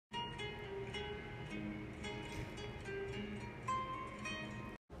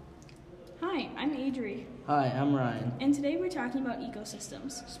Hi, I'm Adri, Hi, I'm Ryan. and today we're talking about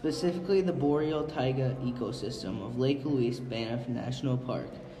ecosystems. Specifically the boreal taiga ecosystem of Lake Louise Banff National Park,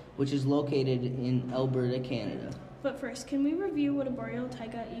 which is located in Alberta, Canada. But first, can we review what a boreal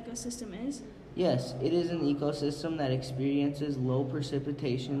taiga ecosystem is? Yes, it is an ecosystem that experiences low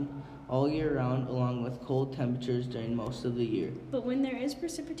precipitation all year round along with cold temperatures during most of the year. But when there is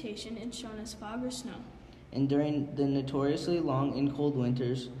precipitation, it's shown as fog or snow. And during the notoriously long and cold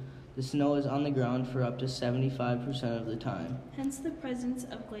winters, the snow is on the ground for up to 75% of the time. Hence the presence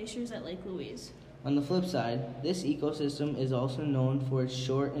of glaciers at Lake Louise. On the flip side, this ecosystem is also known for its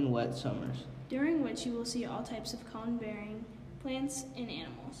short and wet summers, during which you will see all types of cone-bearing plants and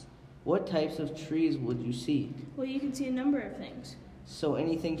animals. What types of trees would you see? Well, you can see a number of things. So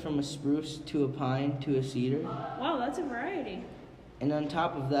anything from a spruce to a pine to a cedar? Wow, that's a variety. And on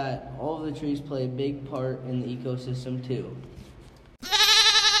top of that, all of the trees play a big part in the ecosystem too.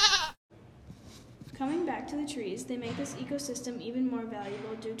 Coming back to the trees, they make this ecosystem even more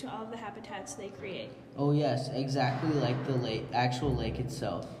valuable due to all of the habitats they create. Oh yes, exactly like the actual lake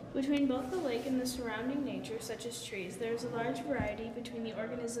itself. Between both the lake and the surrounding nature, such as trees, there is a large variety between the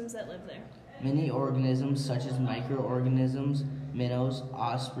organisms that live there. Many organisms such as microorganisms, minnows,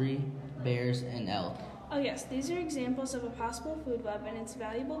 osprey, bears, and elk. Oh yes, these are examples of a possible food web, and it's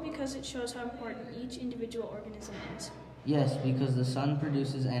valuable because it shows how important each individual organism is. Yes, because the sun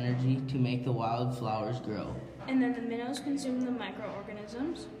produces energy to make the wildflowers grow. And then the minnows consume the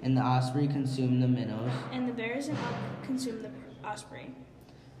microorganisms. And the osprey consume the minnows. And the bears and elk consume the osprey.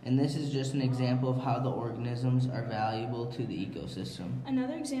 And this is just an example of how the organisms are valuable to the ecosystem.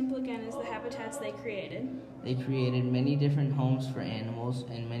 Another example again is the habitats they created. They created many different homes for animals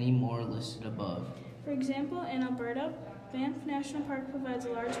and many more listed above. For example, in Alberta, Banff National Park provides a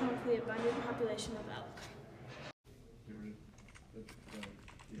large home for the abundant population of elk.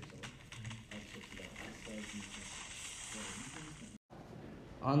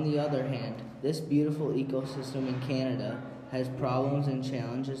 On the other hand, this beautiful ecosystem in Canada has problems and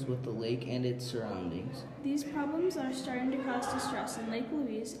challenges with the lake and its surroundings. These problems are starting to cause distress in Lake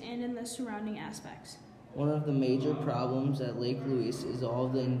Louise and in the surrounding aspects. One of the major problems at Lake Louise is all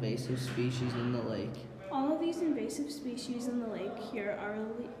of the invasive species in the lake. All of these invasive species in the lake here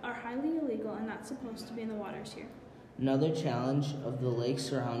are highly illegal and not supposed to be in the waters here. Another challenge of the lake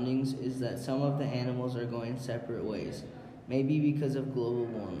surroundings is that some of the animals are going separate ways, maybe because of global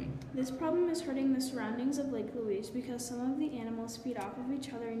warming. This problem is hurting the surroundings of Lake Louise because some of the animals feed off of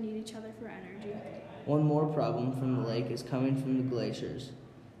each other and need each other for energy. One more problem from the lake is coming from the glaciers,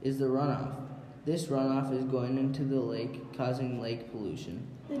 is the runoff. This runoff is going into the lake, causing lake pollution.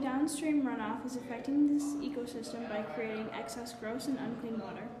 The downstream runoff is affecting this ecosystem by creating excess gross and unclean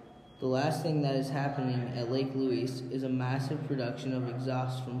water. The last thing that is happening at Lake Louise is a massive production of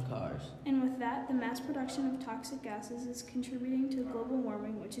exhaust from cars. And with that, the mass production of toxic gases is contributing to global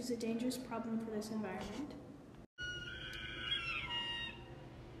warming, which is a dangerous problem for this environment.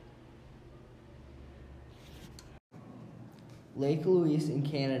 Lake Louise in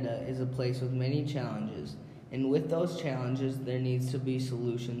Canada is a place with many challenges, and with those challenges, there needs to be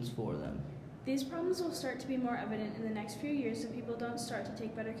solutions for them. These problems will start to be more evident in the next few years if people don't start to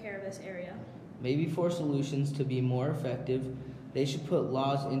take better care of this area. Maybe for solutions to be more effective, they should put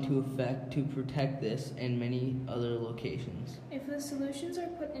laws into effect to protect this and many other locations. If the solutions are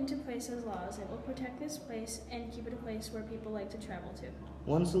put into place as laws, it will protect this place and keep it a place where people like to travel to.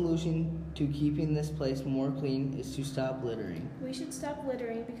 One solution to keeping this place more clean is to stop littering. We should stop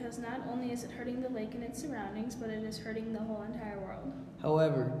littering because not only is it hurting the lake and its surroundings, but it is hurting the whole entire world.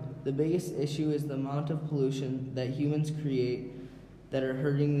 However, the biggest issue is the amount of pollution that humans create that are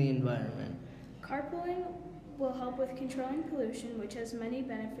hurting the environment. Carpooling will help with controlling pollution, which has many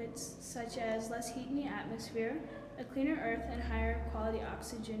benefits such as less heat in the atmosphere, a cleaner earth, and higher quality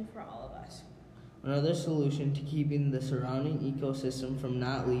oxygen for all of us. Another solution to keeping the surrounding ecosystem from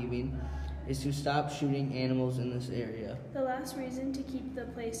not leaving is to stop shooting animals in this area. The last reason to keep the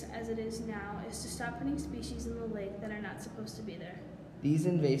place as it is now is to stop putting species in the lake that are not supposed to be there. These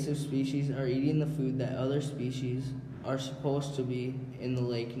invasive species are eating the food that other species are supposed to be in the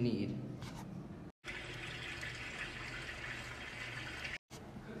lake need.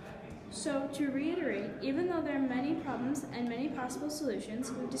 So, to reiterate, even though there are many problems and many possible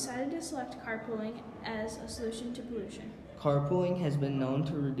solutions, we've decided to select carpooling as a solution to pollution. Carpooling has been known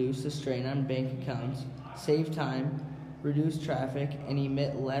to reduce the strain on bank accounts, save time, reduce traffic, and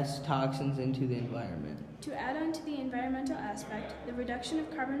emit less toxins into the environment. To add on to the environmental aspect, the reduction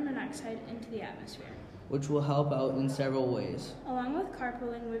of carbon monoxide into the atmosphere, which will help out in several ways. Along with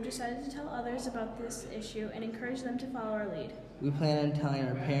carpooling, we've decided to tell others about this issue and encourage them to follow our lead. We plan on telling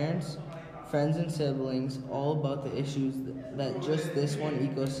our parents, friends and siblings all about the issues that just this one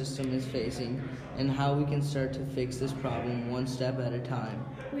ecosystem is facing and how we can start to fix this problem one step at a time.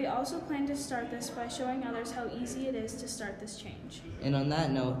 We also plan to start this by showing others how easy it is to start this change. And on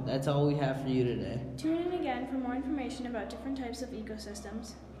that note, that's all we have for you today. Tune in again for more information about different types of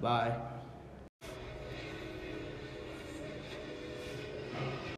ecosystems. Bye.